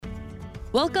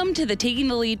Welcome to the Taking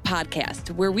the Lead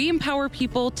podcast, where we empower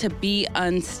people to be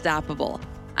unstoppable.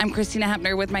 I'm Christina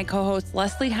Hepner with my co-hosts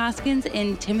Leslie Hoskins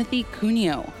and Timothy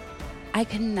Cuneo. I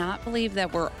cannot believe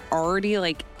that we're already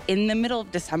in the middle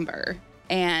of December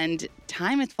and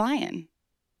time is flying.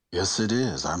 Yes, it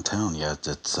is. I'm telling you,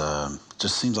 it's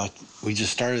just seems like we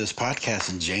just started this podcast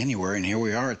in January and here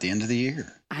we are at the end of the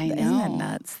year. I know. Isn't that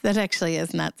nuts? That actually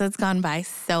is nuts. It's gone by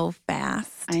so fast.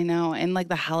 I know. And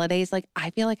the holidays, I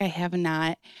feel like I have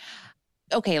not.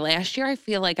 Okay, last year I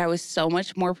feel like I was so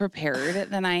much more prepared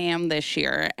than I am this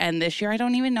year. And this year I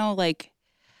don't even know,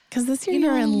 because this year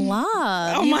you're in love.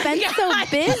 Oh You've been God.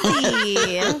 so busy.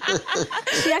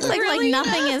 She acts like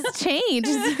nothing has changed.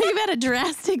 You've had a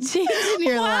drastic change in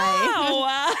your life.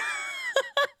 Wow.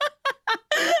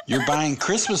 You're buying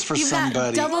Christmas for You've got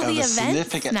somebody double of the a events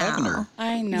significant now. Evener.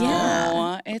 I know.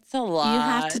 Yeah. It's a lot. You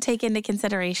have to take into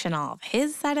consideration all of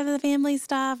his side of the family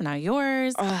stuff, now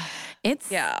yours.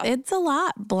 It's a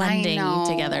lot blending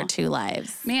together two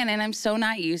lives. Man, and I'm so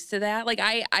not used to that.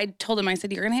 I told him, I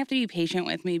said, you're going to have to be patient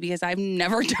with me because I've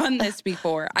never done this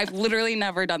before. I've literally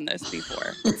never done this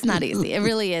before. It's not easy. It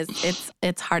really is.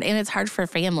 It's hard. And it's hard for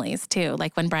families too.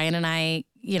 Like when Brian and I,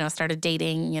 started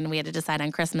dating and we had to decide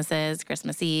on Christmases,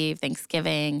 Christmas Eve,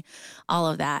 Thanksgiving, all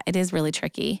of that. It is really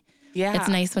tricky. Yeah. It's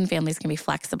nice when families can be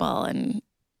flexible and,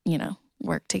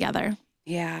 work together.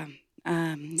 Yeah.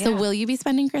 So will you be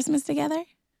spending Christmas together?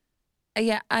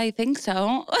 Yeah, I think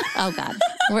so. Oh, God.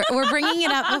 We're bringing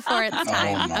it up before it's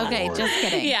time. my Okay, Lord. just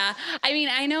kidding. Yeah. I mean,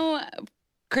 I know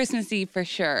Christmas Eve for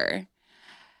sure.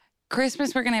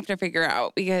 Christmas we're going to have to figure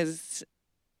out because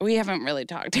we haven't really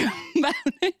talked about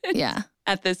it Yeah.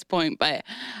 at this point. But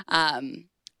I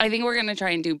think we're going to try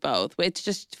and do both. It's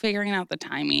just figuring out the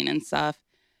timing and stuff.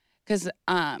 Because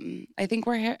I think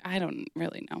I don't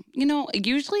really know.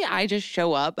 Usually I just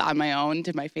show up on my own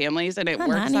to my families and it Not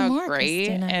works anymore, out great.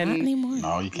 Christina, And not anymore.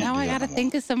 No, you can't now do I that got to no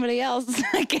think of somebody else,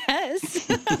 I guess.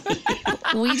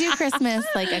 We do Christmas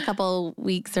a couple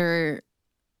weeks or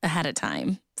ahead of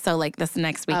time. So this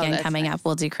next weekend that's coming nice. up,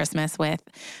 we'll do Christmas with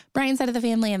Brian's side of the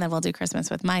family, and then we'll do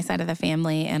Christmas with my side of the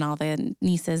family and all the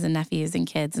nieces and nephews and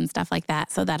kids and stuff like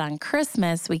that, so that on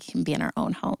Christmas we can be in our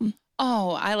own home.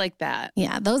 Oh, I like that.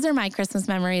 Yeah, those are my Christmas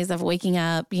memories of waking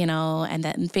up, and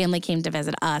then family came to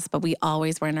visit us, but we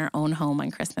always were in our own home on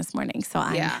Christmas morning. So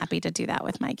I'm happy to do that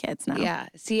with my kids now. Yeah.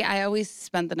 See, I always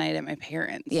spent the night at my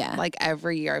parents'. Yeah.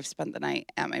 Every year I've spent the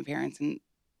night at my parents' and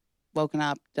woken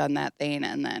up, done that thing,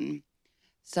 and then,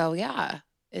 so yeah,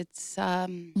 it's Oh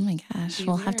my gosh, be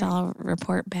we'll have to weird. all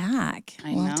report back.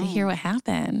 I We'll have to hear know. what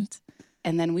happened.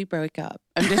 and then we broke up.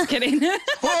 I'm just kidding.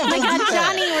 Oh my God,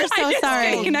 Johnny, we're so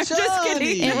sorry. Kidding. I'm just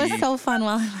kidding. It was so fun.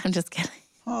 Well, I'm just kidding.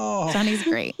 Oh, Johnny's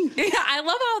great. Yeah, I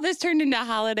love how this turned into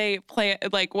holiday play,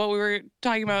 what we were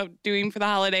talking about doing for the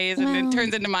holidays, and Well, it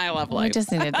turns into my love We life.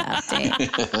 just needed to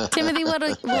update. Timothy, what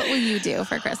will you do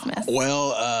for Christmas?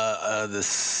 well,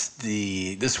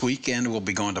 this weekend we'll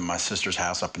be going to my sister's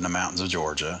house up in the mountains of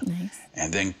Georgia. Nice.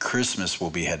 And then Christmas we'll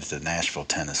be headed to Nashville,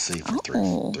 Tennessee for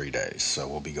Oh. three days. So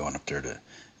we'll be going up there to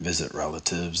visit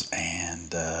relatives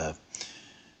and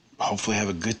hopefully have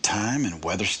a good time and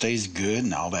weather stays good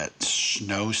and all that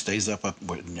snow stays up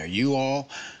near you all,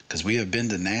 because we have been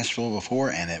to Nashville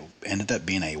before and it ended up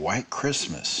being a white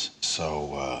Christmas.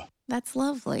 So, That's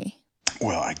lovely.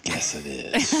 well, I guess it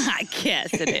is. I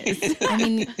guess it is. I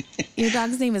mean, your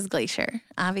dog's name is Glacier.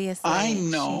 Obviously. I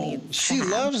know. She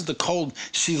loves the cold.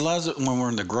 She loves it when we're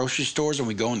in the grocery stores and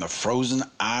we go in the frozen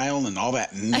aisle and all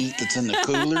that meat that's in the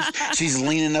coolers. She's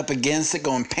leaning up against it,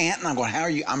 going panting. I'm going, how are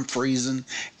you? I'm freezing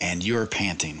and you're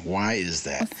panting. Why is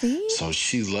that? See? So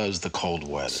she loves the cold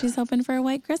weather. She's hoping for a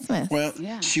white Christmas. Well,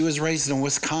 Yeah. she was raised in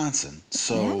Wisconsin,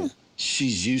 so Yeah.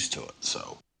 she's used to it.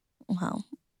 So Well,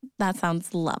 that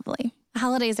sounds lovely.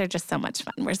 Holidays are just so much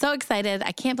fun. We're so excited.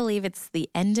 I can't believe it's the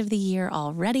end of the year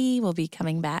already. We'll be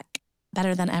coming back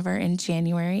better than ever in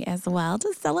January as well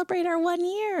to celebrate our 1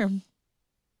 year.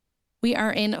 We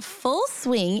are in full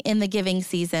swing in the giving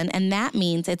season, and that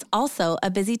means it's also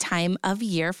a busy time of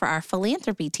year for our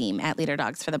philanthropy team at Leader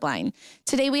Dogs for the Blind.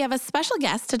 Today, we have a special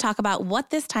guest to talk about what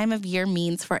this time of year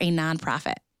means for a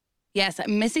nonprofit. Yes,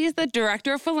 Missy is the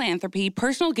Director of Philanthropy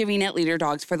Personal Giving at Leader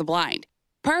Dogs for the Blind.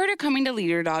 Prior to coming to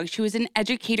Leader Dogs, she was an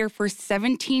educator for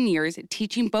 17 years,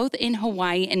 teaching both in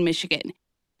Hawaii and Michigan.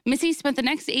 Missy spent the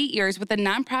next 8 years with a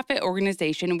nonprofit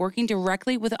organization working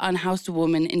directly with unhoused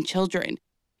women and children.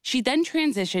 She then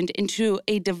transitioned into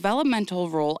a developmental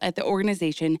role at the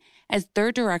organization as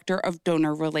their Director of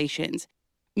Donor Relations.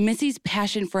 Missy's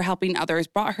passion for helping others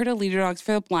brought her to Leader Dogs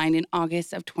for the Blind in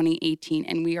August of 2018,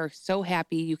 and we are so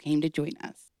happy you came to join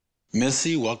us.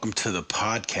 Missy, welcome to the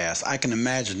podcast. I can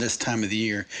imagine this time of the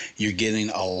year, you're getting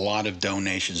a lot of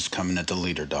donations coming at the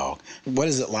Leader Dog. What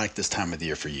is it like this time of the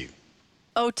year for you?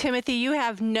 Oh, Timothy, you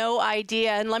have no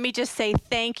idea. And let me just say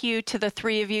thank you to the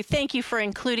three of you. Thank you for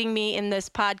including me in this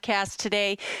podcast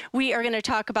today. We are going to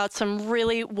talk about some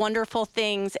really wonderful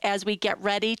things as we get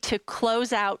ready to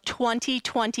close out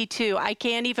 2022. I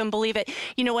can't even believe it.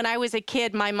 You know, when I was a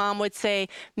kid, my mom would say,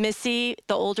 Missy,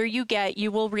 the older you get,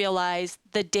 you will realize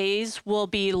the days will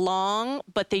be long,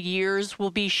 but the years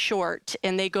will be short,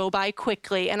 and they go by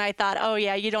quickly. And I thought, oh,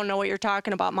 yeah, you don't know what you're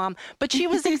talking about, Mom. But she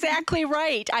was exactly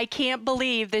right. I can't believe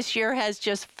this year has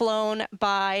just flown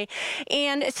by.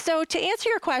 And so to answer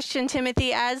your question,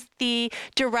 Timothy, as the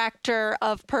director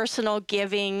of personal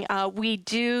giving, we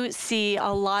do see a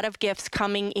lot of gifts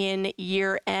coming in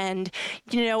year end.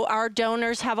 You know, our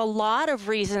donors have a lot of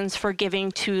reasons for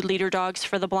giving to Leader Dogs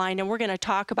for the Blind, and we're going to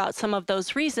talk about some of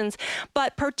those reasons.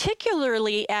 But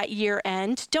particularly at year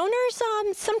end, donors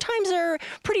sometimes are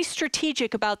pretty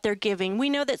strategic about their giving. We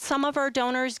know that some of our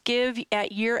donors give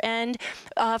at year end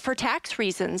for tax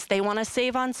reasons. They want to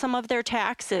save on some of their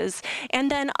taxes.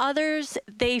 And then others,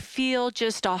 they feel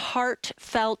just a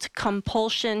heartfelt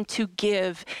compulsion to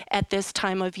give at this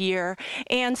time of year.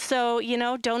 And so, you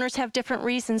know, donors have different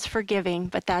reasons for giving,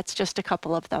 but that's just a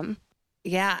couple of them.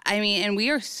 Yeah, I mean, and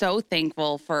we are so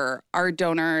thankful for our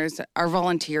donors, our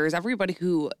volunteers, everybody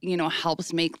who, you know,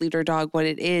 helps make Leader Dog what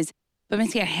it is. But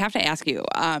Missy, I have to ask you,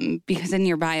 because in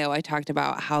your bio, I talked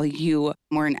about how you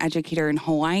were an educator in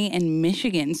Hawaii and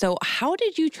Michigan. So how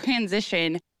did you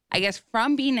transition, I guess,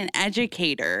 from being an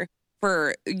educator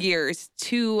for years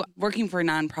to working for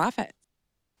nonprofits?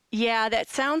 Yeah, that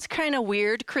sounds kind of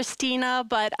weird, Christina,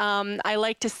 but I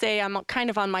like to say I'm kind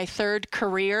of on my third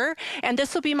career, and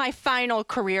this will be my final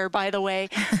career, by the way.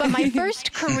 But my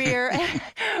first career,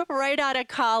 right out of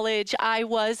college, I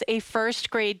was a first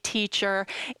grade teacher,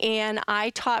 and I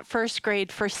taught first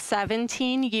grade for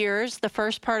 17 years. The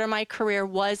first part of my career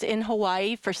was in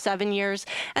Hawaii for 7 years,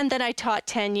 and then I taught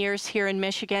 10 years here in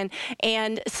Michigan.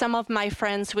 And some of my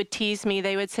friends would tease me.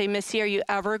 They would say, Missy, are you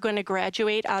ever going to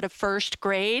graduate out of first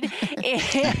grade?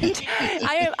 And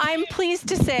I'm pleased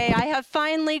to say I have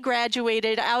finally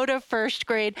graduated out of first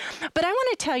grade. But I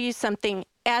want to tell you something.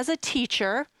 As a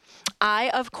teacher, I,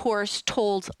 of course,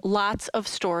 told lots of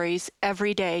stories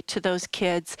every day to those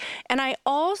kids. And I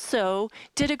also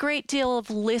did a great deal of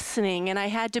listening, and I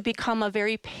had to become a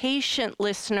very patient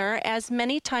listener, as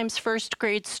many times first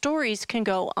grade stories can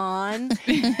go on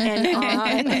and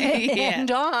on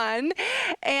and on.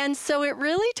 And so it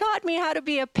really taught me how to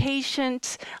be a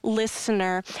patient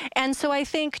listener. And so I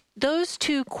think those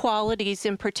two qualities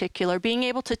in particular, being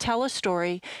able to tell a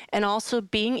story and also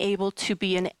being able to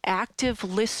be an active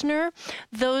listener,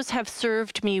 those have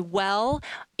served me well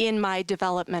in my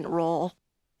development role.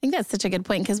 I think that's such a good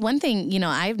point, because one thing, you know,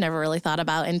 I've never really thought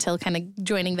about until kind of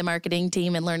joining the marketing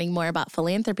team and learning more about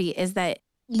philanthropy is that,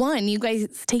 one, you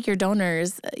guys take your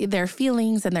donors, their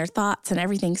feelings and their thoughts and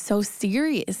everything so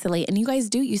seriously. And you guys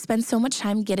do. You spend so much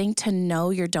time getting to know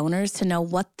your donors, to know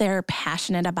what they're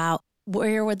passionate about.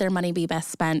 Where would their money be best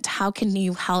spent? How can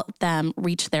you help them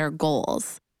reach their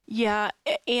goals? Yeah,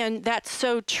 and that's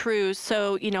so true.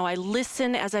 So, you know, I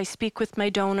listen as I speak with my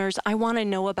donors. I want to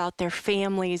know about their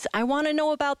families. I want to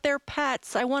know about their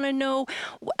pets. I want to know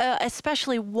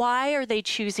especially why are they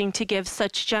choosing to give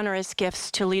such generous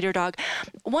gifts to Leader Dog.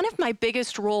 One of my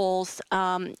biggest roles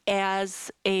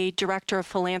as a director of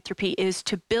philanthropy is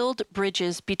to build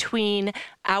bridges between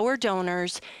our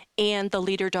donors and the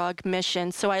Leader Dog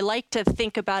mission. So I like to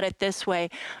think about it this way: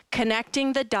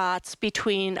 connecting the dots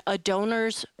between a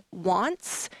donor's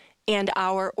wants and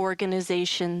our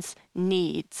organization's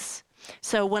needs.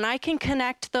 So when I can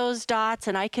connect those dots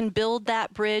and I can build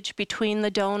that bridge between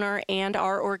the donor and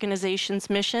our organization's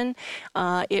mission,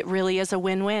 it really is a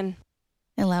win-win.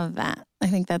 I love that. I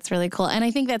think that's really cool. And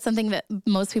I think that's something that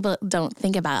most people don't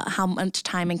think about, how much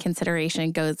time and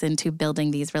consideration goes into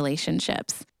building these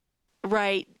relationships.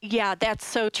 Right. Yeah, that's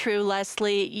so true,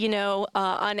 Leslie. You know,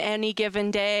 on any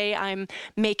given day, I'm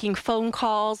making phone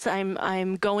calls.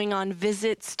 I'm going on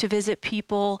visits to visit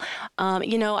people.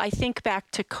 You know, I think back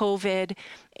to COVID,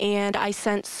 and I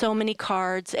sent so many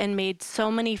cards and made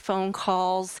so many phone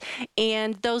calls.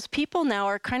 And those people now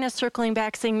are kind of circling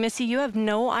back saying, Missy, you have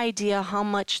no idea how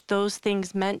much those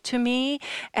things meant to me,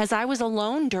 as I was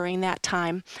alone during that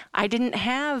time. I didn't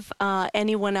have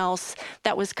anyone else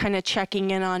that was kind of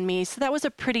checking in on me. So that was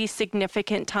a pretty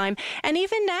significant time. And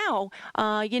even now,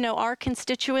 you know, our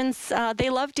constituents,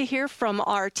 they love to hear from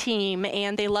our team,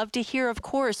 and they love to hear, of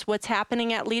course, what's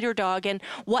happening at Leader Dog and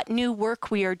what new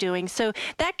work we are doing. So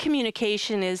that that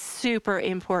communication is super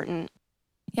important.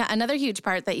 Yeah, another huge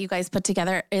part that you guys put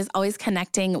together is always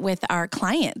connecting with our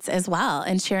clients as well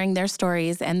and sharing their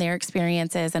stories and their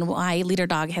experiences and why Leader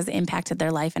Dog has impacted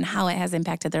their life and how it has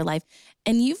impacted their life.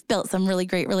 And you've built some really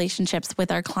great relationships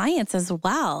with our clients as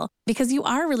well, because you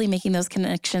are really making those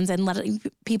connections and letting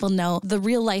people know the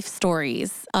real life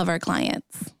stories of our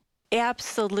clients.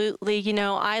 Absolutely. You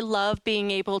know, I love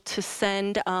being able to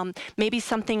send maybe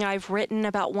something I've written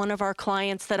about one of our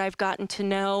clients that I've gotten to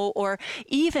know, or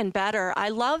even better, I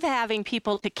love having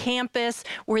people to campus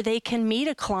where they can meet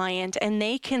a client and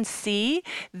they can see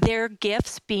their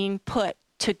gifts being put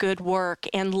to good work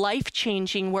and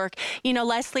life-changing work. You know,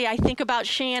 Leslie, I think about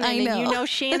Shannon, and you know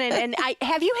Shannon, and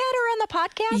have you had her on the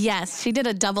podcast? Yes, she did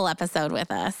a double episode with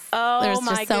us. Oh, There's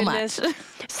my just so goodness. much.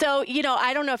 So, you know,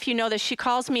 I don't know if you know this, she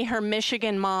calls me her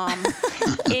Michigan mom,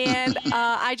 and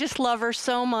I just love her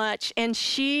so much, and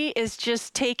she is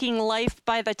just taking life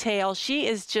by the tail. She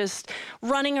is just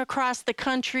running across the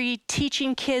country,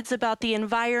 teaching kids about the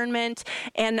environment,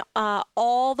 and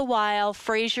all the while,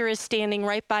 Fraser is standing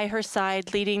right by her side,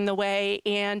 leading the way.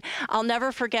 And I'll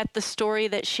never forget the story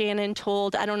that Shannon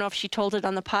told. I don't know if she told it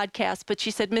on the podcast, but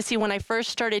she said, Missy, when I first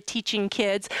started teaching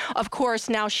kids, of course,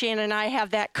 now Shannon and I have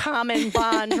that common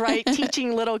bond, right?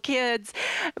 Teaching little kids.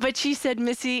 But she said,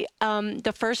 Missy,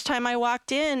 the first time I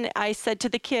walked in, I said to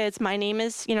the kids, my name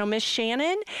is, Miss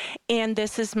Shannon, and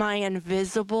this is my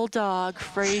invisible dog,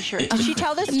 Fraser. Did she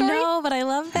tell this story? No, but I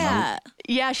love that.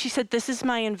 Yeah, she said, this is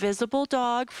my invisible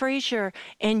dog, Fraser,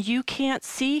 and you can't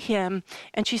see him.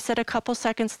 And she said a couple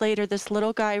seconds later, this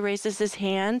little guy raises his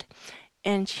hand,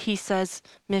 and he says,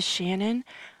 Miss Shannon,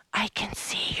 I can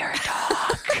see your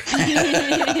dog.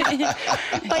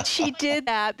 But she did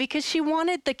that because she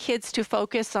wanted the kids to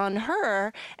focus on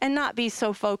her and not be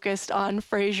so focused on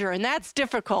Fraser. And that's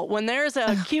difficult. When there's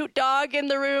a cute dog in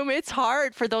the room, it's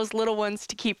hard for those little ones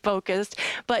to keep focused.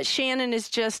 But Shannon is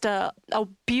just a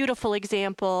beautiful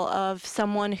example of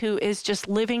someone who is just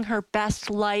living her best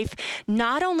life,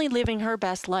 not only living her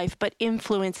best life, but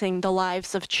influencing the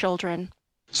lives of children.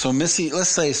 So, Missy, let's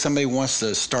say somebody wants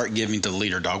to start giving to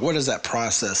Leader Dog. What is that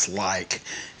process like?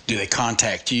 Do they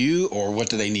contact you, or what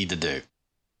do they need to do?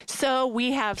 So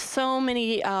we have so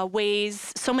many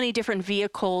ways, so many different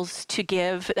vehicles to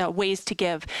give, ways to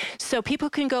give. So people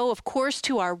can go, of course,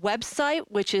 to our website,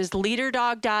 which is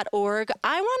leaderdog.org.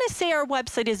 I want to say our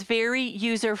website is very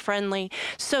user-friendly.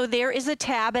 So there is a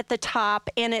tab at the top,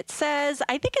 and it says,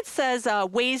 I think it says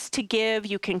ways to give.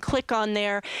 You can click on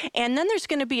there, and then there's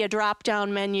going to be a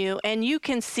drop-down menu, and you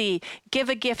can see give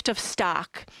a gift of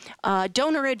stock,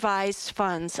 donor-advised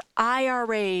funds,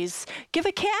 IRAs, give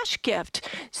a cash gift.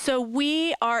 So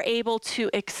we are able to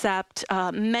accept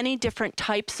many different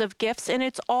types of gifts, and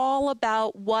it's all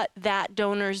about what that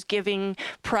donor's giving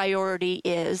priority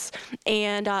is.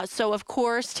 And so, of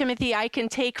course, Timothy, I can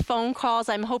take phone calls.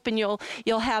 I'm hoping you'll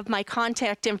have my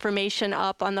contact information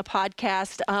up on the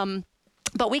podcast.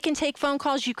 But we can take phone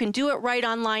calls. You can do it right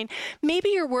online.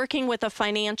 Maybe you're working with a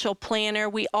financial planner.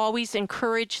 We always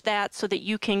encourage that so that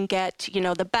you can get,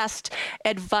 the best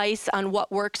advice on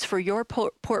what works for your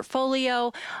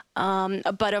portfolio.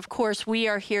 But of course, we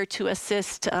are here to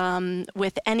assist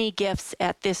with any gifts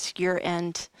at this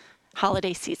year-end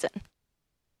holiday season.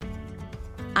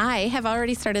 I have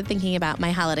already started thinking about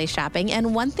my holiday shopping,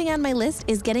 and one thing on my list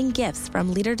is getting gifts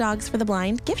from Leader Dogs for the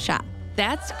Blind gift shop.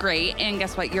 That's great. And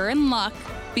guess what? You're in luck,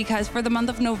 because for the month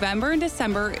of November and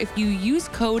December, if you use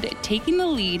code Taking the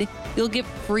Lead, you'll get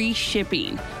free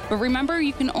shipping. But remember,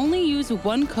 you can only use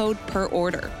one code per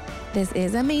order. This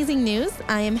is amazing news.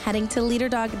 I am heading to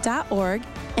leaderdog.org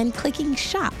and clicking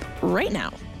shop right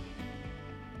now.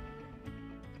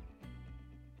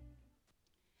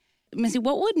 Missy,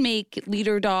 what would make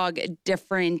Leader Dog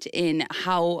different in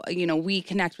how, we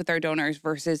connect with our donors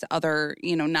versus other,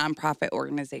 nonprofit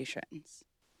organizations?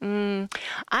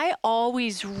 I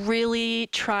always really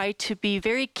try to be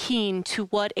very keen to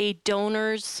what a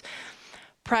donor's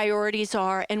priorities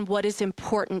are and what is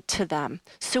important to them.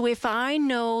 So if I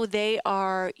know they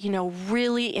are,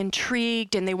 really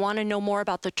intrigued and they want to know more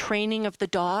about the training of the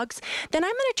dogs, then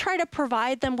I'm going to try to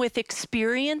provide them with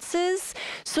experiences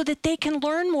so that they can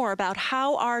learn more about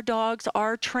how our dogs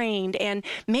are trained, and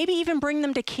maybe even bring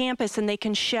them to campus and they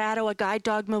can shadow a guide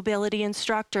dog mobility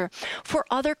instructor. For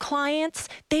other clients,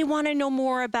 they want to know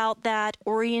more about that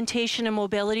orientation and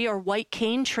mobility or white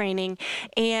cane training.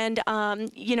 And,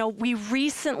 we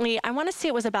recently, I want to say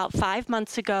it was about 5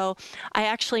 months ago, I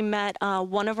actually met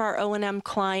one of our O&M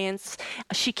clients.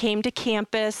 She came to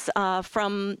campus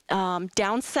from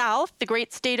down south, the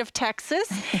great state of Texas,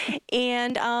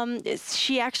 and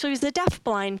she actually was a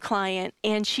deafblind client.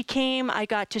 And she came, I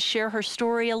got to share her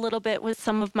story a little bit with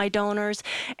some of my donors,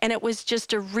 and it was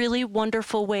just a really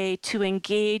wonderful way to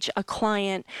engage a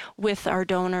client with our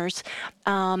donors.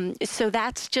 So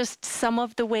that's just some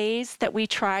of the ways that we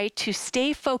try to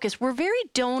stay focused. We're very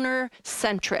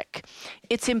donor-centric.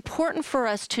 It's important for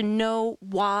us to know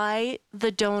why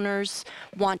the donors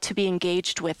want to be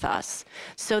engaged with us.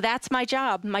 So that's my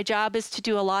job. My job is to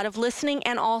do a lot of listening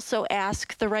and also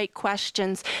ask the right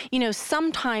questions. You know,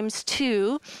 sometimes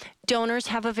too, donors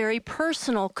have a very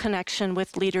personal connection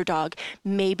with Leader Dog.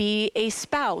 Maybe a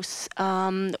spouse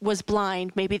was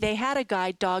blind. Maybe they had a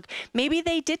guide dog. Maybe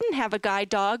they didn't have a guide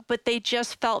dog, but they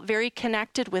just felt very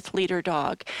connected with Leader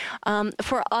Dog.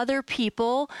 For other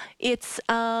people, it's,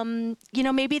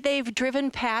 maybe they've driven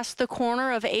past the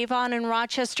corner of Avon and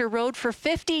Rochester Road for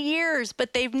 50 years,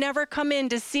 but they've never come in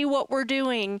to see what we're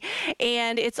doing.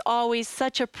 And it's always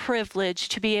such a privilege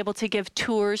to be able to give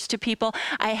tours to people.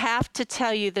 I have to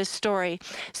tell you this story.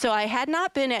 So I had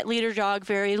not been at Leader Dog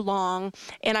very long,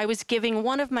 and I was giving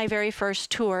one of my very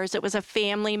first tours. It was a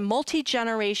family,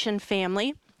 multi-generation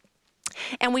family.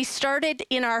 And we started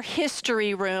in our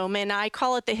history room, and I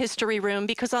call it the history room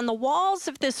because on the walls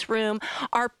of this room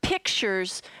are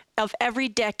pictures of every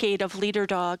decade of Leader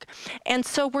Dog. And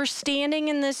so we're standing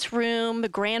in this room,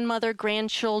 grandmother,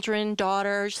 grandchildren,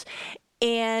 daughters,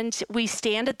 and we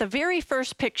stand at the very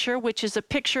first picture, which is a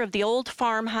picture of the old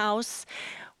farmhouse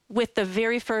with the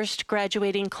very first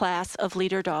graduating class of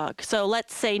Leader Dog. So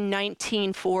let's say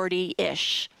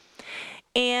 1940-ish.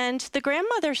 And the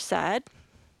grandmother said,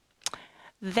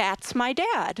 "That's my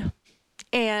dad."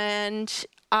 And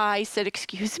I said,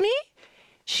 "Excuse me?"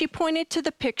 She pointed to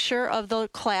the picture of the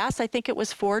class. I think it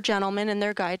was 4 gentlemen and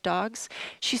their guide dogs.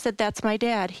 She said, "That's my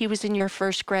dad. He was in your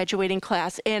first graduating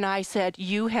class." And I said,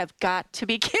 "You have got to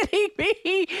be kidding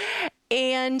me."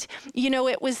 And,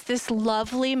 it was this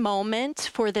lovely moment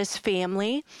for this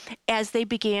family as they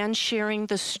began sharing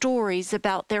the stories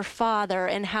about their father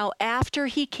and how after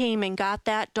he came and got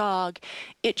that dog,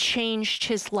 it changed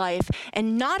his life.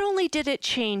 And not only did it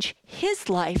change his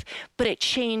life, but it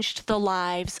changed the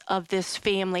lives of this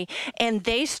family. And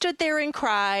they stood there and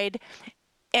cried,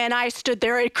 and I stood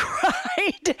there and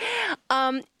cried.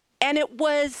 And it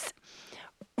was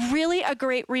really a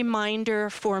great reminder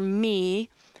for me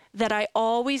that I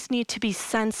always need to be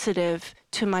sensitive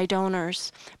to my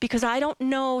donors because I don't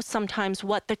know sometimes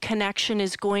what the connection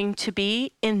is going to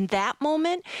be in that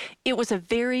moment. It was a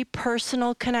very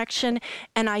personal connection,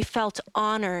 and I felt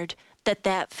honored that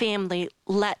that family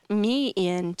let me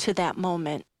into that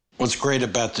moment. What's great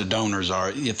about the donors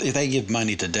are if they give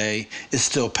money today, it's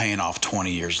still paying off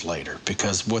 20 years later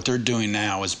because what they're doing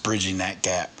now is bridging that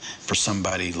gap for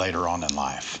somebody later on in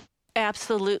life.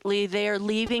 Absolutely. They are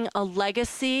leaving a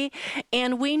legacy.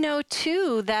 And we know,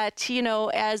 too, that,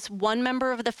 as one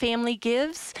member of the family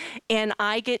gives and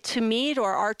I get to meet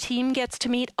or our team gets to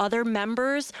meet other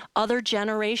members, other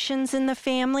generations in the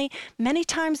family, many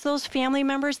times those family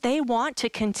members, they want to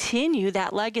continue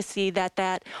that legacy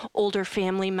that older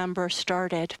family member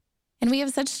started. And we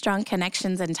have such strong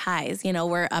connections and ties.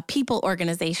 We're a people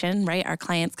organization, right? Our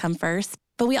clients come first.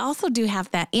 But we also do have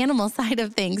that animal side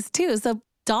of things, too. So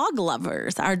dog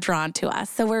lovers are drawn to us.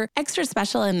 So we're extra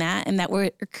special in that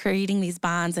we're creating these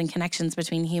bonds and connections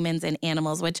between humans and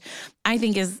animals, which I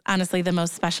think is honestly the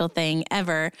most special thing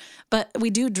ever. But we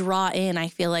do draw in, I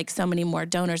feel like, so many more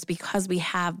donors because we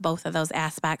have both of those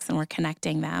aspects and we're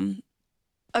connecting them.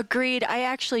 Agreed. I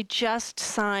actually just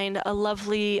signed a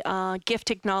lovely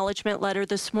gift acknowledgement letter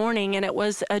this morning, and it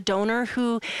was a donor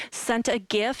who sent a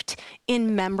gift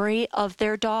in memory of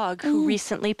their dog who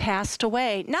recently passed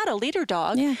away. Not a Leader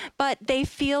Dog, but they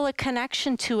feel a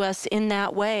connection to us in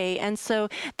that way. And so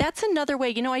that's another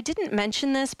way. I didn't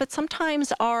mention this, but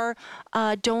sometimes our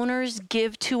donors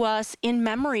give to us in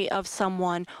memory of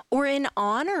someone or in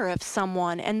honor of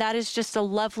someone, and that is just a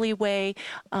lovely way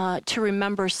to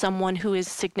remember someone who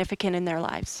is significant in their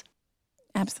lives.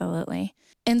 Absolutely.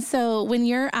 And so when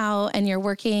you're out and you're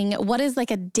working, what is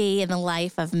like a day in the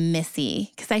life of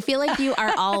Missy? Because I feel like you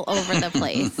are all over the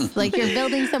place. Like you're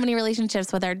building so many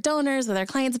relationships with our donors, with our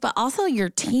clients, but also your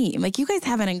team. Like you guys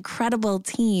have an incredible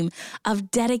team of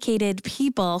dedicated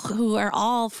people who are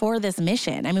all for this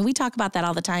mission. I mean, we talk about that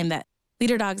all the time, that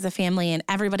Leader Dog's a family and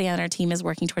everybody on our team is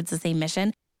working towards the same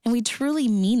mission. And we truly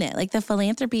mean it. Like the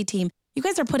philanthropy team, you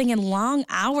guys are putting in long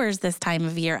hours this time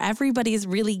of year. Everybody's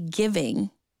really giving.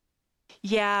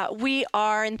 Yeah, we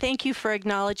are. And thank you for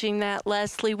acknowledging that,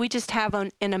 Leslie. We just have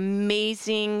an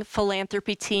amazing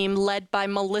philanthropy team led by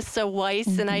Melissa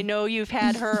Weiss, and I know you've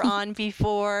had her on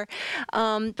before.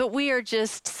 But we are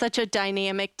just such a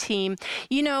dynamic team.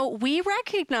 You know, we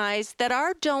recognize that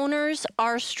our donors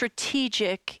are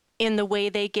strategic in the way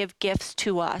they give gifts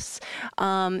to us.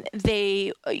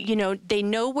 They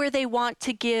know where they want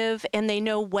to give, and they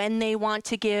know when they want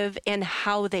to give and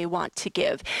how they want to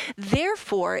give.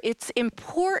 Therefore, it's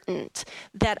important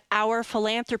that our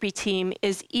philanthropy team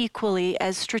is equally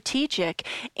as strategic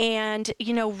and,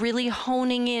 really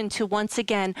honing into, once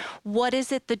again, what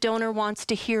is it the donor wants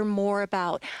to hear more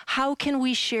about? How can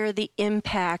we share the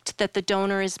impact that the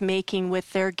donor is making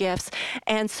with their gifts?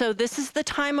 And so this is the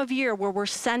time of year where we're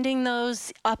sending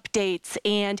those updates.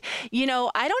 And,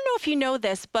 I don't know if you know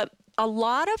this, but a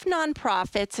lot of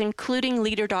nonprofits, including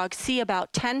Leader Dog, see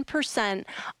about 10%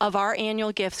 of our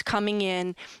annual gifts coming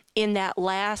in that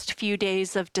last few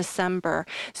days of December.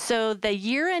 So the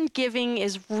year-end giving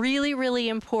is really, really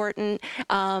important.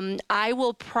 I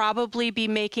will probably be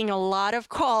making a lot of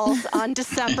calls on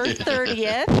December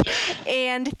 30th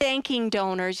and thanking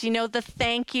donors. The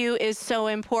thank you is so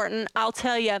important. I'll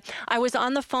tell you, I was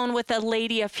on the phone with a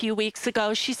lady a few weeks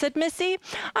ago. She said, Missy,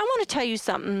 I want to tell you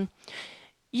something.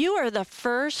 You are the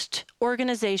first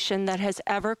organization that has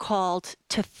ever called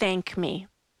to thank me.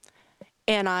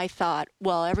 And I thought,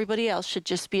 well, everybody else should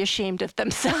just be ashamed of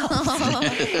themselves,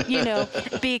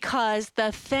 because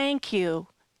the thank you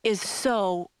is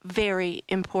so very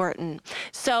important.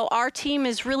 So our team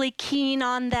is really keen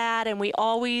on that, and we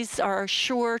always are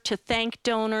sure to thank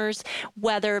donors,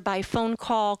 whether by phone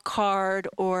call, card,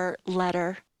 or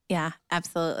letter. Yeah,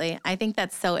 absolutely. I think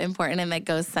that's so important, and that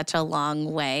goes such a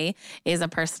long way, is a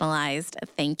personalized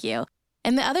thank you.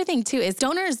 And the other thing, too, is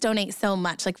donors donate so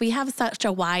much. Like, we have such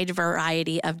a wide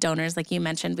variety of donors. Like you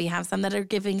mentioned, we have some that are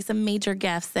giving some major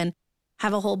gifts and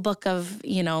have a whole book of,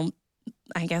 a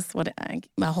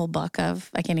whole book of,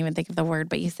 I can't even think of the word,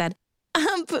 but you said.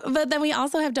 But then we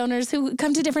also have donors who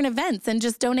come to different events and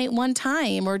just donate one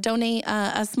time or donate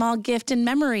a small gift in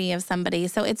memory of somebody.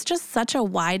 So it's just such a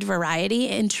wide variety,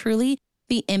 and truly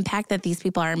the impact that these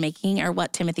people are making are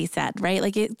what Timothy said, right?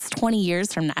 Like, it's 20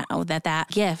 years from now that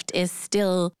gift is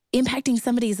still impacting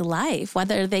somebody's life,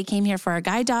 whether they came here for a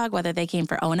guide dog, whether they came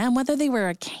for O&M, whether they were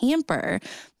a camper.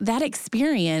 That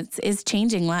experience is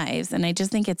changing lives. And I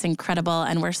just think it's incredible.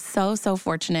 And we're so, so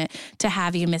fortunate to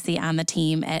have you, Missy, on the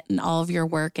team and all of your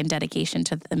work and dedication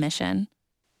to the mission.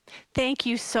 Thank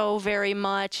you so very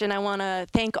much. And I want to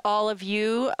thank all of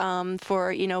you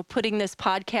for, putting this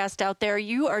podcast out there.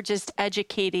 You are just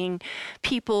educating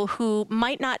people who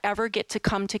might not ever get to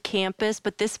come to campus,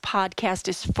 but this podcast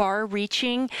is far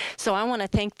reaching. So I want to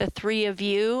thank the three of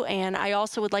you. And I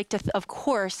also would like to, of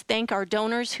course, thank our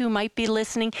donors who might be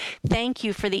listening. Thank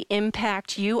you for the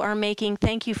impact you are making.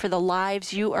 Thank you for the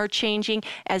lives you are changing,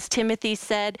 as Timothy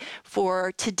said,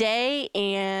 for today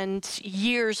and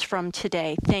years from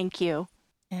today. Thank you.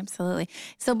 Absolutely.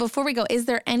 So before we go, is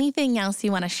there anything else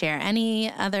you want to share? Any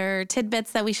other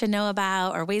tidbits that we should know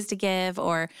about, or ways to give,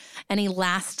 or any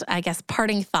last,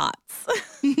 parting thoughts?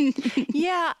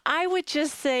 Yeah, I would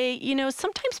just say,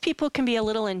 sometimes people can be a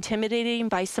little intimidating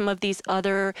by some of these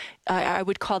other, I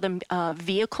would call them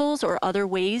vehicles or other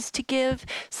ways to give,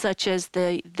 such as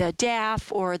the DAF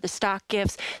or the stock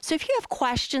gifts. So if you have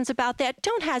questions about that,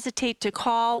 don't hesitate to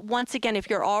call. Once again, if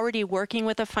you're already working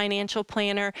with a financial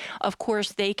planner, of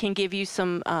course, they can give you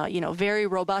some, very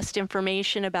robust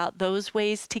information about those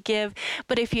ways to give.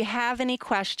 But if you have any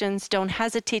questions, don't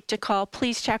hesitate to call.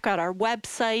 Please check out our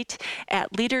website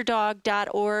at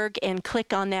leaderdog.org and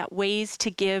click on that Ways to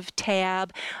Give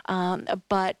tab.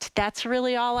 But that's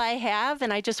really all I have.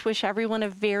 And I just wish everyone a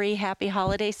very happy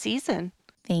holiday season.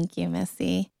 Thank you,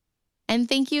 Missy. And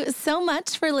thank you so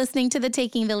much for listening to the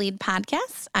Taking the Lead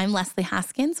podcast. I'm Leslie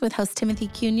Hoskins with host Timothy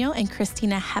Cuneo and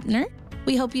Christina Hepner.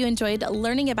 We hope you enjoyed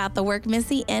learning about the work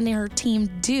Missy and her team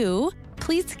do.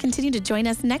 Please continue to join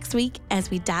us next week as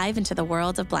we dive into the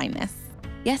world of blindness.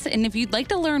 Yes, and if you'd like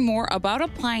to learn more about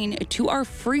applying to our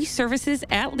free services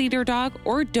at LeaderDog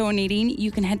or donating, you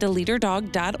can head to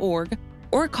leaderdog.org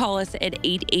or call us at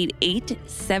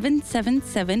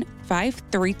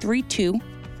 888-777-5332.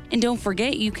 And don't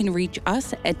forget, you can reach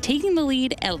us at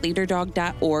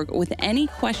takingthelead@leaderdog.org with any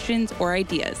questions or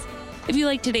ideas. If you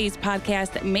like today's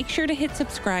podcast, make sure to hit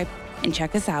subscribe and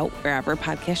check us out wherever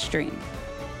podcasts stream.